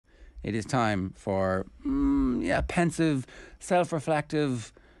it is time for, pensive,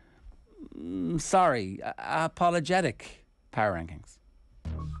 self-reflective, apologetic power rankings.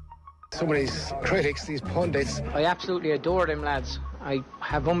 Some of these critics, these pundits, I absolutely adore them lads. I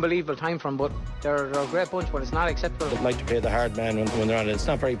have unbelievable time for them, but they're a great bunch, but it's not acceptable. They like to play the hard man when they're on it. It's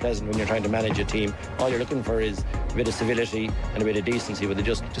not very pleasant when you're trying to manage a team. All you're looking for is a bit of civility and a bit of decency, but they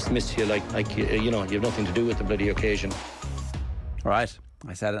just miss you like you have nothing to do with the bloody occasion. All right.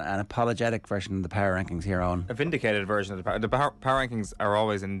 I said an apologetic version of the power rankings here on. A vindicated version of the power rankings are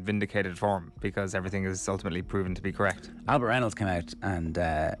always in vindicated form because everything is ultimately proven to be correct. Albert Reynolds came out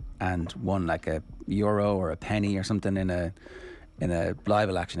and won like a euro or a penny or something in a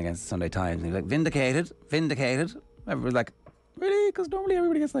libel action against the Sunday Times. And he was like, vindicated. Everybody was like, really? Because normally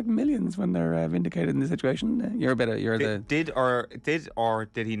everybody gets like millions when they're vindicated in this situation. Did or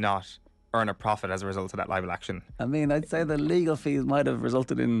did he not earn a profit as a result of that libel action? I mean, I'd say the legal fees might have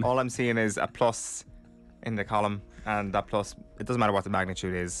resulted in... All I'm seeing is a plus in the column, and that plus, it doesn't matter what the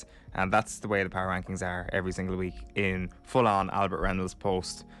magnitude is, and that's the way the power rankings are every single week in full-on Albert Reynolds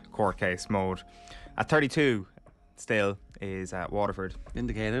post-court case mode. At 32, still, is Waterford.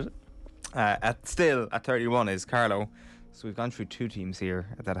 Vindicated. At 31 is Carlow. So we've gone through two teams here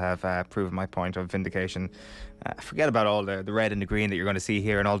that have proven my point of vindication. Forget about all the red and the green that you're going to see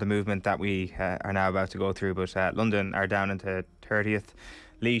here and all the movement that we are now about to go through. But London are down into 30th.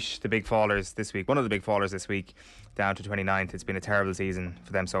 Laois, the big fallers this week, one of the big fallers this week, down to 29th. It's been a terrible season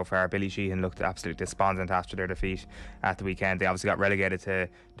for them so far. Billy Sheehan looked absolutely despondent after their defeat at the weekend. They obviously got relegated to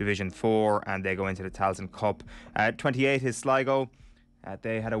Division 4 and they go into the Townsend Cup. 28 is Sligo.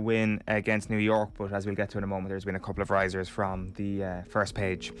 They had a win against New York, but as we'll get to in a moment, there's been a couple of risers from the first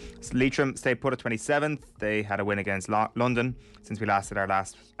page. So Leitrim stayed put at 27th. They had a win against London since we last did our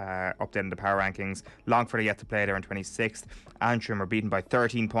last update in the power rankings. Longford are yet to play there in 26th. Antrim were beaten by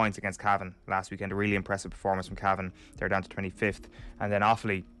 13 points against Cavan last weekend. A really impressive performance from Cavan. They're down to 25th. And then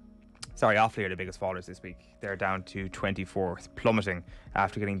Offaly are the biggest fallers this week. They're down to 24th, plummeting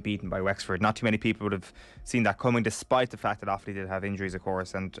after getting beaten by Wexford. Not too many people would have seen that coming, despite the fact that Offaly did have injuries, of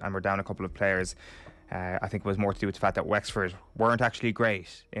course, and were down a couple of players. I think it was more to do with the fact that Wexford weren't actually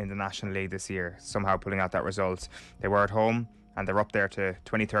great in the National League this year, somehow pulling out that result. They were at home, and they're up there to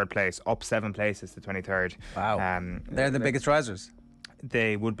 23rd place, up 7 places to 23rd. Wow. They're the biggest risers.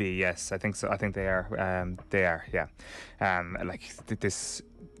 They would be, yes. I think so. I think they are. They are, yeah. I'm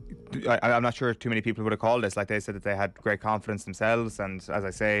not sure too many people would have called this. Like, they said that they had great confidence themselves, and as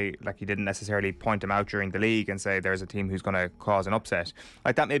I say, like, he didn't necessarily point them out during the league and say there's a team who's going to cause an upset.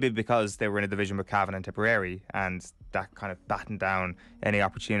 Like, that may be because they were in a division with Cavan and Tipperary, and that kind of battened down any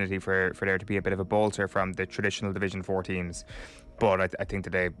opportunity for there to be a bit of a bolter from the traditional Division 4 teams. But I think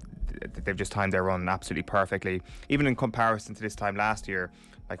that they've just timed their run absolutely perfectly. Even in comparison to this time last year,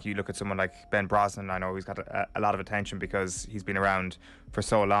 like, you look at someone like Ben Brosnan. I know he's got a lot of attention because he's been around for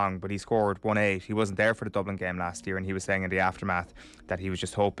so long, but he scored 1-8. He wasn't there for the Dublin game last year, and he was saying in the aftermath that he was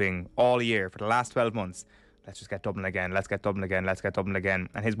just hoping all year for the last 12 months, let's just get Dublin again, let's get Dublin again, let's get Dublin again.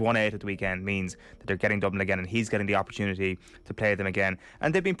 And his 1-8 at the weekend means that they're getting Dublin again, and he's getting the opportunity to play them again.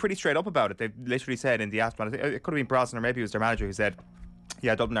 And they've been pretty straight up about it. They've literally said in the aftermath, it could have been Brosnan or maybe it was their manager who said,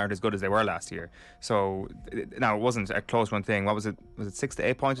 yeah, Dublin aren't as good as they were last year. So now, it wasn't a close run thing. What was it? Was it 6 to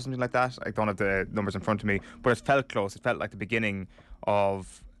 8 points or something like that? I don't have the numbers in front of me, but it felt close. It felt like the beginning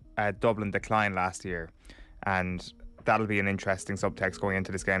of a Dublin decline last year, and that'll be an interesting subtext going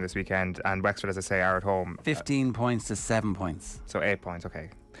into this game this weekend. And Wexford, as I say, are at home. 15 points to 7 points. So 8 points, okay.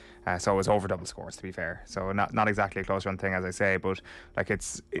 So it was over double scores, to be fair. So not exactly a close run thing, as I say, but like,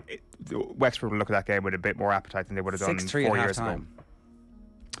 Wexford will look at that game with a bit more appetite than they would have done 4 years ago.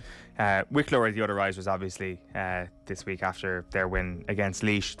 Wicklow are the other risers, obviously, this week after their win against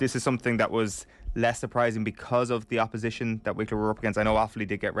Laois. This is something that was less surprising because of the opposition that Wicklow were up against. I know Offaly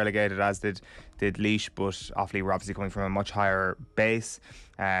did get relegated, as did Laois, but Offaly were obviously coming from a much higher base.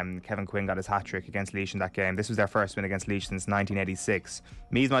 Kevin Quinn got his hat-trick against Laois in that game. This was their first win against Laois since 1986.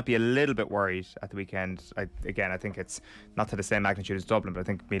 Meath might be a little bit worried at the weekend. I think it's not to the same magnitude as Dublin, but I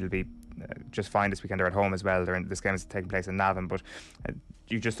think Meath will be just fine this weekend. They're at home as well. This game is taking place in Navan, but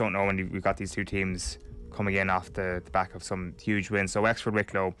you just don't know when we've got these two teams coming in off the back of some huge wins. So Wexford,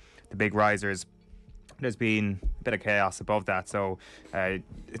 Wicklow, the big risers. There's been bit of chaos above that. So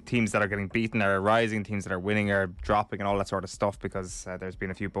teams that are getting beaten are rising, teams that are winning are dropping, and all that sort of stuff, because there's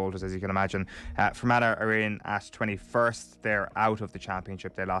been a few bolters, as you can imagine. Fermanagh are in at 21st. They're out of the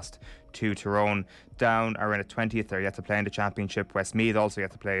championship. They lost to Tyrone. Down are in at 20th. They're yet to play in the championship. Westmeath also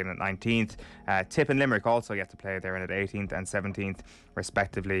yet to play in at 19th. Tip and Limerick also yet to play. They're in at 18th and 17th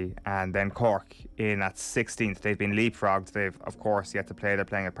respectively. And then Cork in at 16th. They've been leapfrogged. They've of course yet to play. They're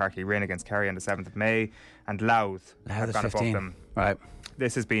playing at Parky Rin against Kerry on the 7th of May. And Louth have gone above them. Right.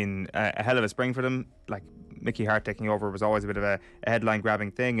 This has been a hell of a spring for them. Like, Mickey Hart taking over was always a bit of a headline grabbing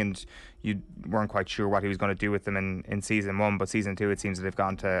thing, and you weren't quite sure what he was going to do with them in season 1, but season 2 it seems that they've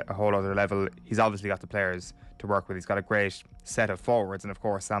gone to a whole other level. He's obviously got the players to work with. He's got a great set of forwards, and of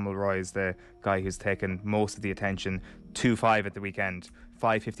course Samuel Roy is the guy who's taken most of the attention. 2-5 at the weekend,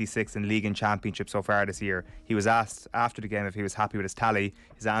 556 in league and championship so far this year. He was asked after the game if he was happy with his tally.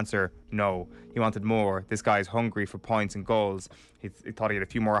 His answer, no. He wanted more. This guy's hungry for points and goals. He thought he had a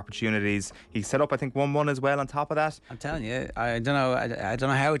few more opportunities. He set up, I think, 1-1 as well on top of that. I'm telling you, I don't know. I don't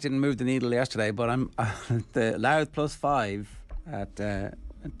know how it didn't move the needle yesterday, but I'm the Louth +5 at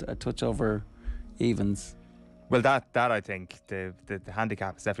a touch over evens. Well, that I think the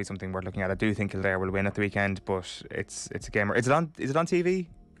handicap is definitely something worth looking at. I do think Kildare will win at the weekend, but it's a game. Is it on TV?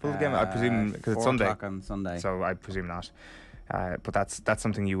 Full game? I presume, because it's Sunday. 4 o'clock on Sunday. So I presume not. But that's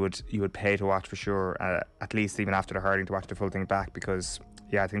something you would pay to watch for sure. At least even after the hurling, to watch the full thing back, because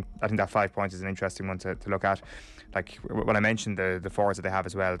I think that 5 points is an interesting one to look at. Like when I mentioned the forwards that they have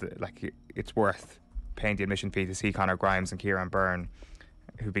as well, like it's worth paying the admission fee to see Conor Grimes and Kieran Byrne,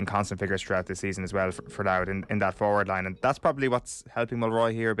 who've been constant figures throughout this season as well for Louth in that forward line. And that's probably what's helping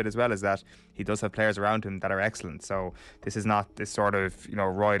Mulroy here a bit as well, is that he does have players around him that are excellent. So this is not this sort of,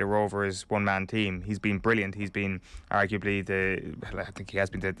 Roy the Rovers one-man team. He's been brilliant. He's been arguably I think he has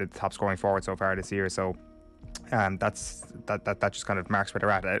been the top scoring forward so far this year. So that just kind of marks where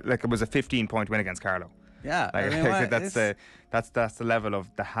they're at. Like, it was a 15-point win against Carlow. Yeah, that's the level of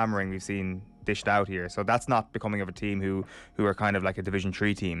the hammering we've seen dished out here. So that's not becoming of a team who are kind of like a Division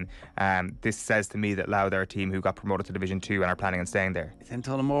 3 team. This says to me that Louth are a team who got promoted to Division 2 and are planning on staying there. It's in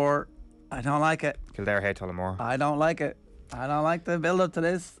Tullamore. I don't like it. Kildare hate Tullamore. I don't like it. I don't like the build up to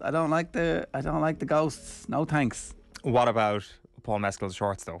this. I don't like the ghosts. No thanks. What about Paul Mescal's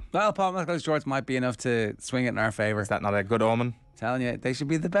shorts though? Well, Paul Mescal's shorts might be enough to swing it in our favour. Is that not a good omen? Telling you, they should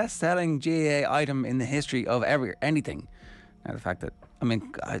be the best selling GAA item in the history of anything. Now, the fact that,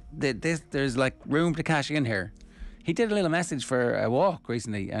 there's like room to cash in here. He did a little message for a walk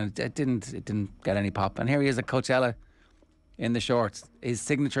recently, and it didn't get any pop. And here he is at Coachella in the shorts, his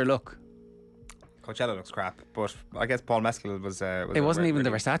signature look. Coachella looks crap, but I guess Paul Mescal was it wasn't even the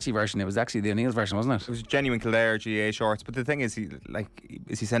Versace version. It was actually the O'Neill's version, wasn't it? It was genuine Kildare GAA shorts. But the thing is,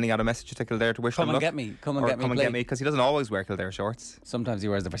 is he sending out a message to Kildare to wish them luck? Come and get me, because he doesn't always wear Kildare shorts. Sometimes he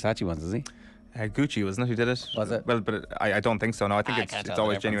wears the Versace ones, does he? Gucci, wasn't it, who did it? Was it? Well, but I don't think so. No, I think it's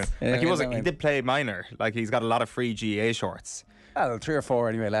always genuine. Yeah, he did play minor. Like, he's got a lot of free GAA shorts. Well, 3 or 4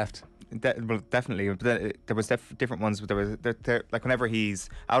 anyway left. Well, definitely. But there was different ones. Like whenever he's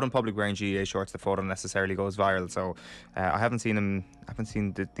out in public wearing GAA shorts, the photo necessarily goes viral. So I haven't seen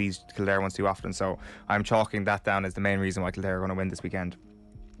these Kildare ones too often. So I'm chalking that down as the main reason why Kildare are going to win this weekend.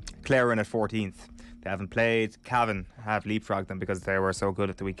 Clare are in at 14th. They haven't played. Cavan have leapfrogged them because they were so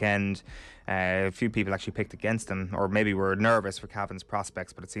good at the weekend. A few people actually picked against them, or maybe were nervous for Cavan's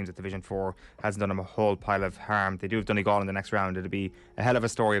prospects, but it seems that Division 4 hasn't done them a whole pile of harm. They do have Donegal in the next round. It'd be a hell of a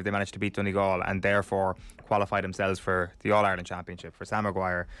story if they managed to beat Donegal and therefore qualify themselves for the All-Ireland Championship for Sam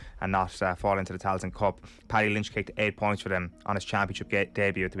Maguire and not fall into the Tailteann Cup. Paddy Lynch kicked 8 points for them on his championship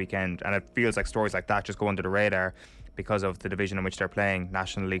debut at the weekend, and it feels like stories like that just go under the radar because of the division in which they're playing,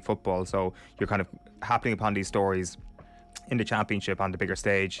 National League football. So you're kind of happening upon these stories in the championship on the bigger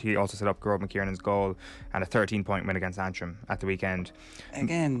stage. He also set up Grove McKiernan's goal and a 13-point win against Antrim at the weekend.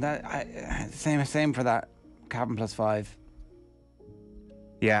 Again, same for that Cavan +5.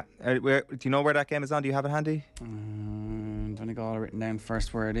 Yeah. Do you know where that game is on? Do you have it handy? Donegal written down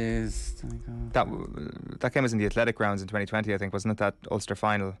first where it is. That game was in the Athletic Grounds in 2020, I think, wasn't it? That Ulster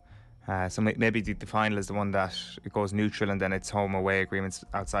final. So maybe the final is the one that it goes neutral and then it's home away agreements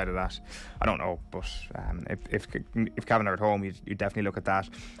outside of that. I don't know, but if Cavan are at home, you definitely look at that.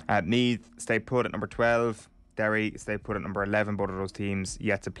 Meath stay put at number 12. Derry stay put at number 11. Both of those teams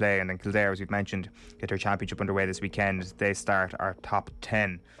yet to play, and then Kildare, as we've mentioned, get their championship underway this weekend. They start our top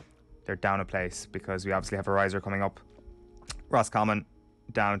 10. They're down a place because we obviously have a riser coming up. Roscommon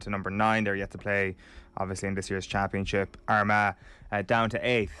down to number 9. They're yet to play, obviously, in this year's championship. Armagh down to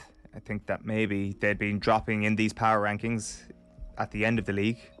 8th. I think that maybe they'd been dropping in these power rankings at the end of the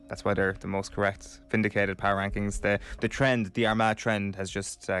league. That's why they're the most correct, vindicated power rankings. The trend, the Armagh trend, has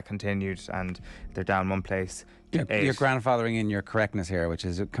just continued, and they're down one place. You're grandfathering in your correctness here, which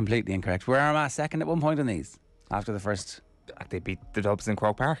is completely incorrect. Were Armagh second at one point in these after the first? They beat the Dubs in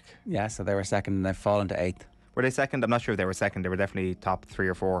Croke Park. Yeah, so they were second and they've fallen to 8th. Were they second? I'm not sure if they were second. They were definitely top 3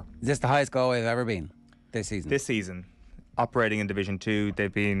 or 4. Is this the highest Galway have ever been this season? This season, operating in Division 2,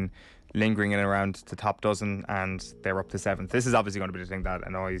 they've been lingering in around the top dozen, and they're up to 7th. This is obviously going to be the thing that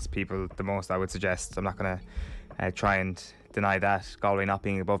annoys people the most, I would suggest. I'm not going to try and deny that. Galway not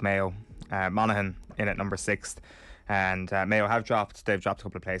being above Mayo. Monaghan in at number 6th. And Mayo have dropped. They've dropped a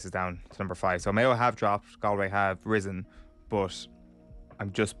couple of places down to number 5. So Mayo have dropped, Galway have risen. But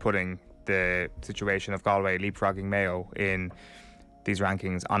I'm just putting the situation of Galway leapfrogging Mayo in these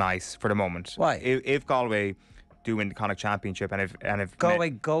rankings on ice for the moment. Why? If Galway do win the Connacht Championship, and if Galway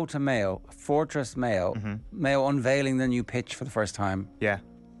go to Mayo, Fortress Mayo, Mayo unveiling the new pitch for the first time. Yeah,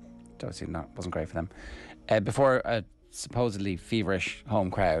 obviously wasn't great for them. Before a supposedly feverish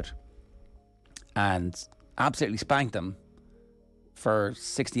home crowd, and absolutely spanked them for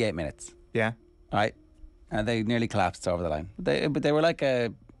 68 minutes. Yeah, right, and they nearly collapsed over the line. But they were like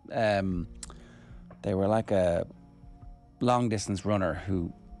a long distance runner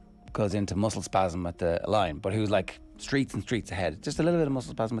who goes into muscle spasm at the line, but who's like streets and streets ahead. Just a little bit of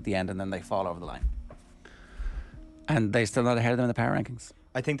muscle spasm at the end, and then they fall over the line. And they're still not ahead of them in the power rankings.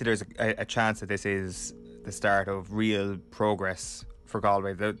 I think that there's a chance that this is the start of real progress for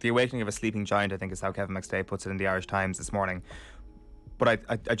Galway. The awakening of a sleeping giant, I think, is how Kevin McStay puts it in the Irish Times this morning. But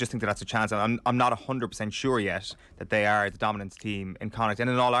I just think that that's a chance. I'm not 100% sure yet that they are the dominant team in Connacht and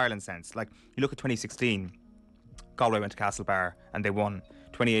in an All-Ireland sense. Like, you look at 2016, Galway went to Castlebar and they won.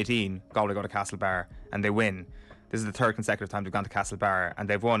 2018, Galway go to Castlebar and they win. This is the third consecutive time they've gone to Castlebar and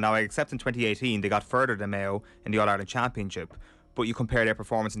they've won. Now, except in 2018, they got further than Mayo in the All-Ireland Championship. But you compare their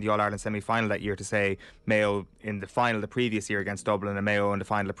performance in the All-Ireland semi-final that year to, say, Mayo in the final the previous year against Dublin and Mayo in the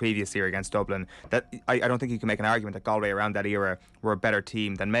final the previous year against Dublin. That I don't think you can make an argument that Galway around that era were a better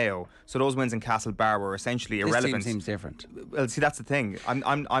team than Mayo. So those wins in Castlebar were essentially irrelevant. This team seems different. Well, see, that's the thing.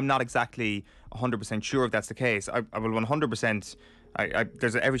 I'm not exactly 100% sure if that's the case. I will 100%.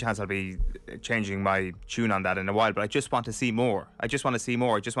 There's every chance I'll be changing my tune on that in a while, but I just want to see more. I just want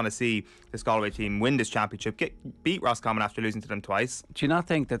to see this Galway team win this championship, beat Roscommon after losing to them twice. Do you not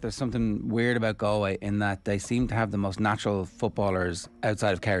think that there's something weird about Galway in that they seem to have the most natural footballers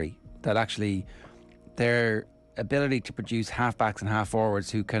outside of Kerry? That actually their ability to produce half-backs and half-forwards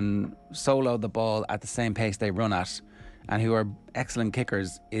who can solo the ball at the same pace they run at and who are excellent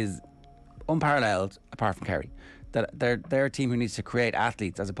kickers is unparalleled apart from Kerry. That they're a team who needs to create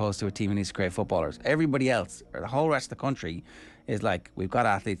athletes as opposed to a team who needs to create footballers. Everybody else, or the whole rest of the country, is like, we've got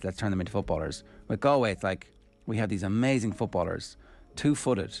athletes, let's turn them into footballers. With Galway, it's like, we have these amazing footballers,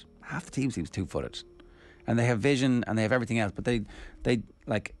 two-footed. Half the team seems two-footed. And they have vision and they have everything else, but they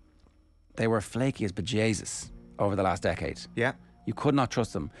were flaky as bejesus over the last decade. Yeah. You could not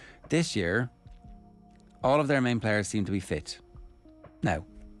trust them. This year, all of their main players seem to be fit. Now,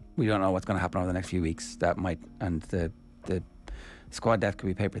 we don't know what's going to happen over the next few weeks. That might, and the squad depth could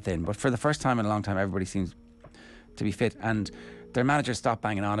be paper thin. But for the first time in a long time, everybody seems to be fit. And their manager stopped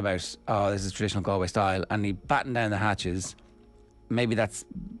banging on about, oh, this is traditional Galway style, and he battened down the hatches. Maybe that's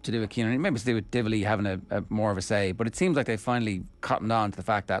to do with Keenan. Maybe it's to do with Dively having a more of a say. But it seems like they finally cottoned on to the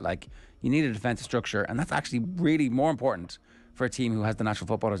fact that, like, you need a defensive structure, and that's actually really more important for a team who has the natural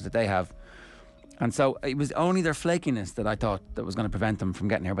footballers that they have. And so it was only their flakiness that I thought that was going to prevent them from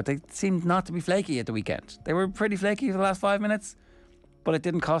getting here. But they seemed not to be flaky at the weekend. They were pretty flaky for the last 5 minutes, but it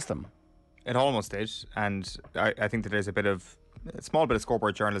didn't cost them. It almost did. And I think that there's a small bit of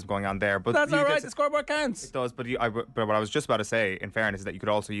scoreboard journalism going on there. But that's all right, the scoreboard counts. It does, but what I was just about to say, in fairness, is that you could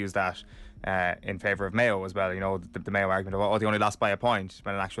also use that in favour of Mayo as well. You know, the Mayo argument of, oh, they only lost by a point,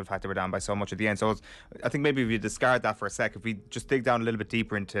 when in actual fact they were down by so much at the end. So I think maybe if you discard that for a sec, if we just dig down a little bit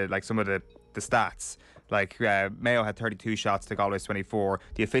deeper into like some of the stats. Like Mayo had 32 shots to Galway's 24.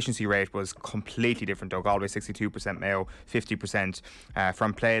 The efficiency rate was completely different though. Galway 62%, Mayo 50%.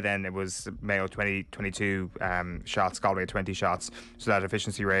 From play then it was Mayo 22 shots, Galway 20 shots. So that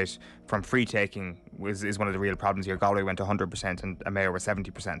efficiency rate from free taking is one of the real problems here. Galway went to 100% and Mayo were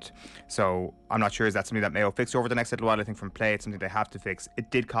 70%. So I'm not sure is that something that Mayo fix over the next little while. I think from play it's something they have to fix.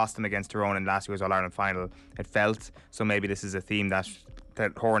 It did cost them against Tyrone in last year's All-Ireland final. It felt. So maybe this is a theme that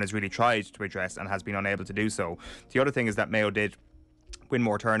Horan has really tried to address and has been unable to do so. The other thing is that Mayo did win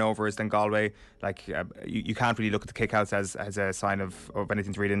more turnovers than Galway. Like you can't really look at the kickouts as a sign of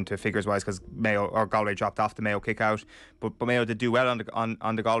anything to read into figures wise, because Mayo or Galway dropped off the Mayo kickout, but Mayo did do well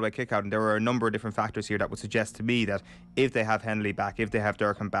on the Galway kickout, and there were a number of different factors here that would suggest to me that if they have Henley back, if they have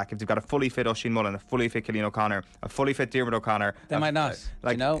Durham back, if they've got a fully fit Oisin Mullen, a fully fit Cillian O'Connor, a fully fit Diarmuid O'Connor, They might not,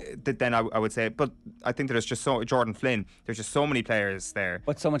 like, you know? Then I would say, but I think there's just Jordan Flynn. There's just so many players there.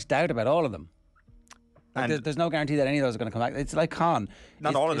 But so much doubt about all of them. Like And there's no guarantee that any of those are going to come back. It's like Con. not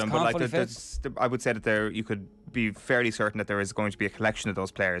Is- all of is them, Con but like fully fit? I would say that you could be fairly certain that there is going to be a collection of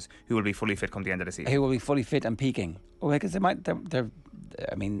those players who will be fully fit come the end of the season. Who will be fully fit and peaking? Well, because they might.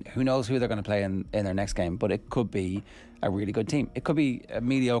 I mean, who knows who they're going to play in their next game? But it could be a really good team. It could be a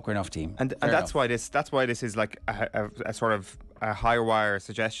mediocre enough team. And that's why this is like a sort of a higher wire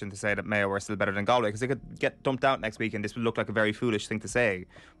suggestion to say that Mayo are still better than Galway, because they could get dumped out next week and this would look like a very foolish thing to say.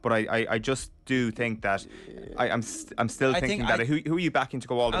 But I just do think that I'm still thinking that who are you backing to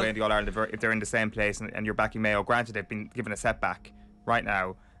go all the way in the All Ireland if they're in the same place and you're backing Mayo? Granted, they've been given a setback right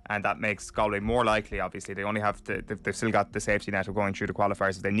now, and that makes Galway more likely. Obviously, they only have they've still got the safety net of going through the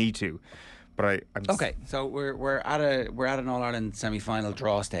qualifiers if they need to. But okay, so we're at an All Ireland semi-final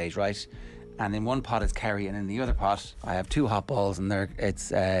draw stage, right? And in one pot it's Kerry, and in the other pot I have two hot balls, and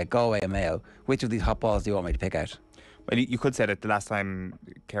it's Galway and Mayo. Which of these hot balls do you want me to pick out? Well, you could say that the last time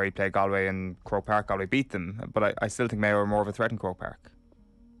Kerry played Galway in Croke Park, Galway beat them, but I still think Mayo are more of a threat in Croke Park.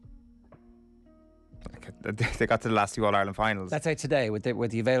 They got to the last two All Ireland finals. Let's say today, with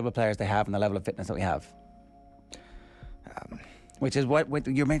the available players they have and the level of fitness that we have, which is what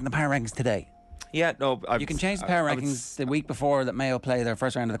you're making the power rankings today. Yeah, no. You can change the power rankings the week before that Mayo play their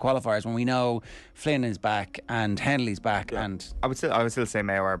first round of the qualifiers, when we know Flynn is back and Henley's back. Yeah. And I would still say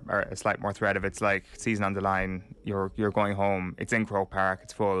Mayo are a slight more threat. If it's like season on the line, you're going home. It's in Croke Park.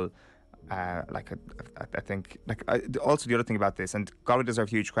 It's full. I think also the other thing about this, and Galway deserve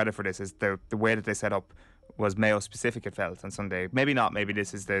huge credit for this, is the way that they set up was Mayo specific. It felt on Sunday. Maybe not. Maybe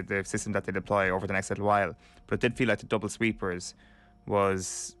this is the system that they deploy over the next little while. But it did feel like the double sweepers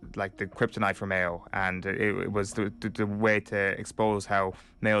was like the kryptonite for Mayo, and it was the way to expose how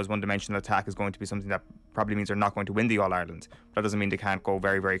Mayo's one-dimensional attack is going to be something that probably means they're not going to win the All-Ireland. But that doesn't mean they can't go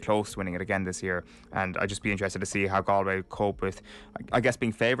very, very close to winning it again this year. And I'd just be interested to see how Galway cope with, I guess,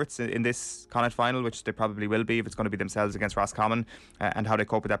 being favourites in this Connacht final, which they probably will be if it's going to be themselves against Roscommon, and how they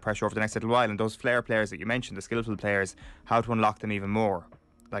cope with that pressure over the next little while. And those flair players that you mentioned, the skillful players, how to unlock them even more.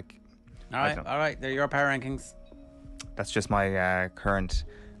 All right, they're your power rankings. That's just my current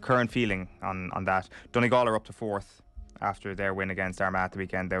feeling on that. Donegal are up to 4th after their win against Armagh at the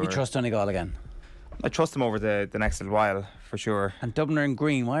weekend. You trust Donegal again? I trust them over the next little while, for sure. And Dublin are in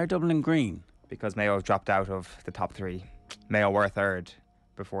green. Why are Dublin in green? Because Mayo have dropped out of the top 3. Mayo were 3rd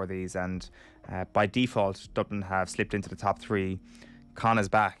before these, and by default Dublin have slipped into the top 3. Con is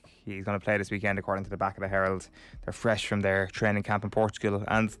back. He's going to play this weekend according to the back of the Herald. They're fresh from their training camp in Portugal,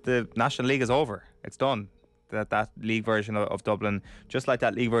 and the National League is over. It's done. That league version of Dublin, just like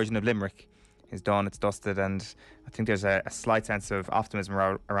that league version of Limerick, is done. It's dusted, and I think there's a slight sense of optimism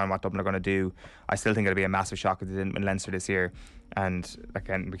around what Dublin are going to do. I still think it'll be a massive shock if they didn't win Leinster this year, and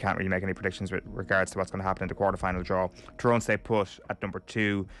again, we can't really make any predictions with regards to what's going to happen in the quarter-final draw. Tyrone stay put at number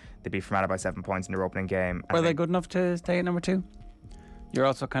 2. They beat Fermanagh by 7 points in their opening game. Were they good enough to stay at number 2? You're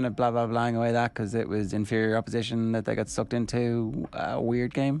also kind of blah blah blahing away that because it was inferior opposition that they got sucked into a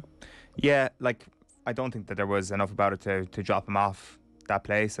weird game. Yeah, like, I don't think that there was enough about it to drop them off that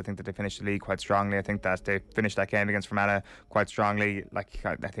place. I think that they finished the league quite strongly. I think that they finished that game against Fermanagh quite strongly. Like,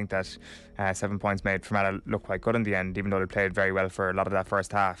 I think that 7 points made Fermanagh look quite good in the end, even though they played very well for a lot of that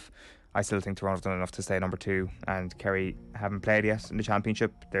first half. I still think Tyrone have done enough to stay number 2, and Kerry haven't played yet in the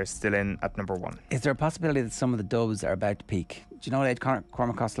championship. They're still in at number 1. Is there a possibility that some of the dubs are about to peak? Do you know what age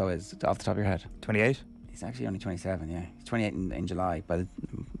Cormac Costello is off the top of your head? 28? He's actually only 27, yeah. He's 28 in July, but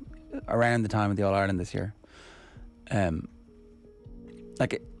around the time of the All-Ireland this year.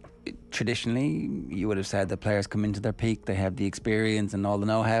 Traditionally, you would have said that players come into their peak, they have the experience and all the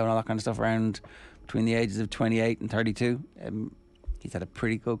know-how and all that kind of stuff around between the ages of 28 and 32. He's had a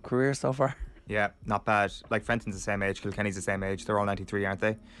pretty good career so far. Yeah, not bad. Like, Fenton's the same age, Kilkenny's the same age. They're all 93, aren't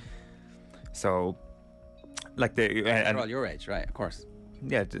they? So, like, they're all your age, right? Of course.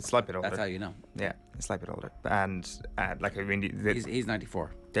 Yeah, it's a slight bit older. That's how you know. Yeah, a slight bit older. And like, I mean, he's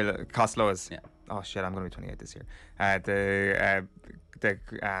 94. Costello is. Yeah. Oh shit, I'm going to be 28 this year. The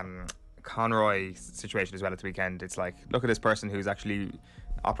Conroy situation as well at the weekend. It's like, look at this person who's actually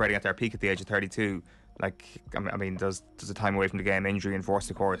operating at their peak at the age of 32. Like, I mean, does a time away from the game injury and forced,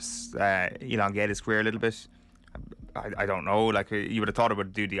 of course, elongate his career a little bit? I don't know. Like you would have thought it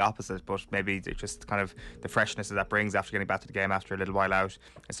would do the opposite, but maybe it just kind of the freshness that brings after getting back to the game after a little while out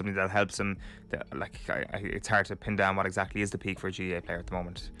is something that helps him. It's hard to pin down what exactly is the peak for a GAA player at the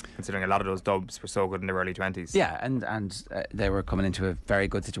moment, considering a lot of those dubs were so good in their early 20s. Yeah, and they were coming into a very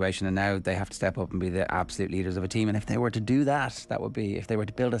good situation, and now they have to step up and be the absolute leaders of a team. And if they were to do that, that would be, if they were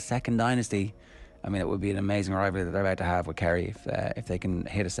to build a second dynasty, I mean, it would be an amazing rivalry that they're about to have with Kerry if they can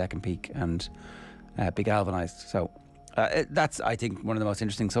hit a second peak and be galvanised. So that's, I think, one of the most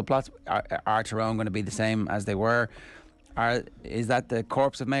interesting subplots. Are Tyrone going to be the same as they were? Is that the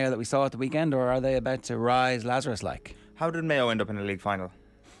corpse of Mayo that we saw at the weekend, or are they about to rise Lazarus-like? How did Mayo end up in a league final?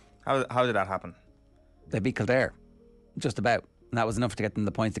 How did that happen? They beat Kildare, just about, and that was enough to get them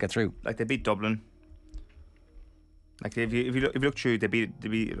the points to get through. Like they beat Dublin. Like if you look through, they beat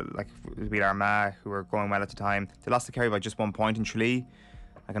Armagh, who were going well at the time. They lost to Kerry by just 1 point in Tralee.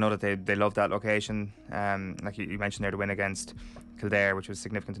 Like I know that they love that location. Like you mentioned there, the win against Kildare, which was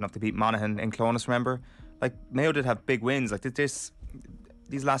significant enough to beat Monaghan in Clonus. Remember, like Mayo did have big wins. Like these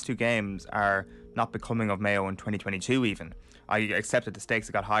last two games are not becoming of Mayo in 2022 even. I accept that the stakes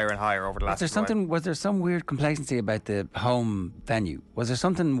have got higher and higher over the last. Was there some weird complacency about the home venue? Was there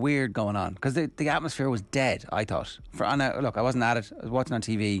something weird going on? Because the atmosphere was dead, I thought. Look, I wasn't at it. I was watching on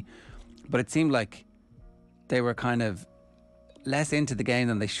TV, but it seemed like they were kind of less into the game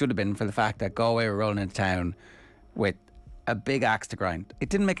than they should have been, for the fact that Galway were rolling into town with a big axe to grind. It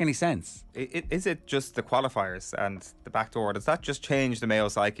didn't make any sense. Is it just the qualifiers and the back door? Does that just change the Mayo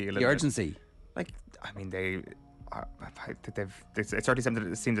psyche a little bit? The urgency. Like, I mean, it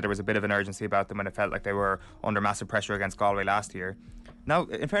certainly seemed that there was a bit of an urgency about them when it felt like they were under massive pressure against Galway last year. Now,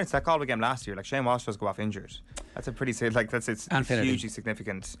 in fairness, that Galway game last year, like Shane Walsh does go off injured. That's a pretty it's hugely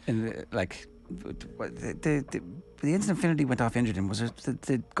significant. The instant Finnerty went off injured, and was it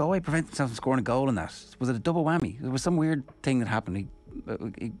did Galway prevent themselves from scoring a goal in that? Was it a double whammy? There was some weird thing that happened. He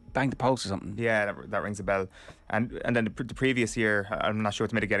banged the post or something. Yeah, that rings a bell. And then the previous year, I'm not sure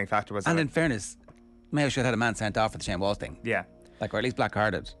what the mitigating factor was. And in fairness, Mayo should have had a man sent off for the Shane Walsh thing. Yeah, or at least black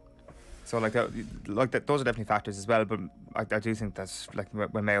carded. So those are definitely factors as well. But I do think that's like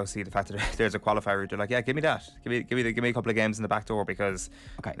when Mayo see the fact that there's a qualifier route, they're like, yeah, give me that, give me a couple of games in the back door, because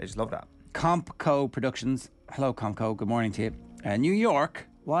they just love that. Compco Productions. Hello, Compco. Good morning to you. New York.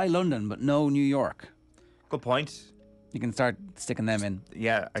 Why London but no New York? Good point. You can start sticking them in.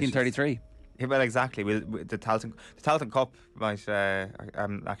 Yeah, Team 33. Yeah, well, exactly. The Tailteann Cup might.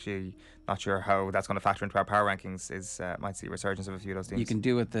 I'm actually not sure how that's going to factor into our power rankings. Might see a resurgence of a few of those teams. You can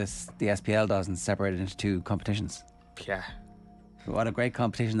do what the SPL does and separate it into two competitions. Yeah. What a great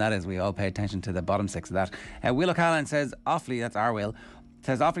competition that is. We all pay attention to the bottom six of that. Will O'Callaghan says, Offaly, that's our Will,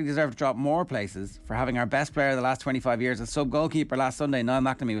 says Offaly deserve to drop more places for having our best player of the last 25 years as sub-goalkeeper last Sunday. Niall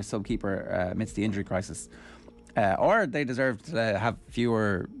McNamee was sub-keeper amidst the injury crisis. Or they deserve to have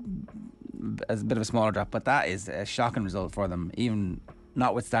fewer, as a bit of a smaller drop. But that is a shocking result for them, even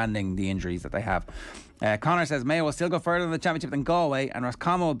notwithstanding the injuries that they have. Connor says Mayo will still go further in the championship than Galway, and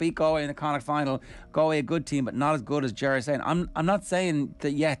Roscommon will beat Galway in the Connacht final. Galway a good team, but not as good as Jerry's saying. I'm not saying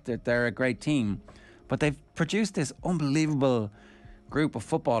that yet that they're a great team, but they've produced this unbelievable group of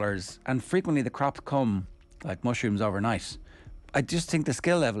footballers, and frequently the crops come like mushrooms overnight. I just think the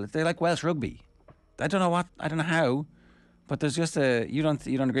skill level, they're like Welsh rugby. I don't know how, but there's just you don't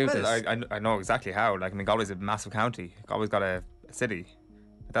agree with this? I know exactly how. Like, I mean, Galway's a massive county. Galway's got a city.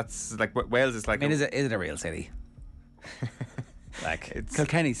 That's like Wales is like. I mean, is it a real city? Like it's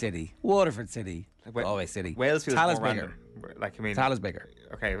Kilkenny City, Waterford City, Galway City. Wales feels Tala's more bigger. Random. Like, I mean, Tala's bigger.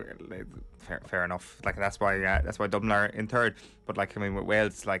 Okay, fair enough. Like that's why Dublin are in third. But like, I mean, with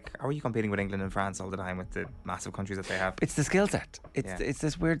Wales, like, how are you competing with England and France all the time with the massive countries that they have? It's the skill set. It's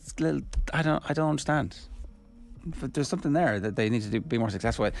this weird little. I don't understand. But there's something there that they need to be more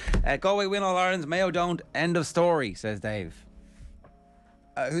successful with. Galway win All Ireland, Mayo don't. End of story, says Dave.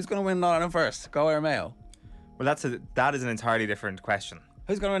 Who's going to win All Ireland first, Galway or Mayo? Well, that is an entirely different question.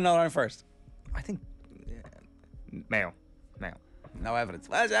 Who's going to win All Ireland first? I think Mayo. No evidence.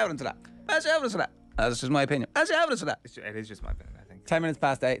 Where's the evidence of that? That's just my opinion. Where's the evidence of that? It is just my opinion, I think. 10 minutes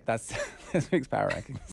past 8. That's this week's Power Rankings.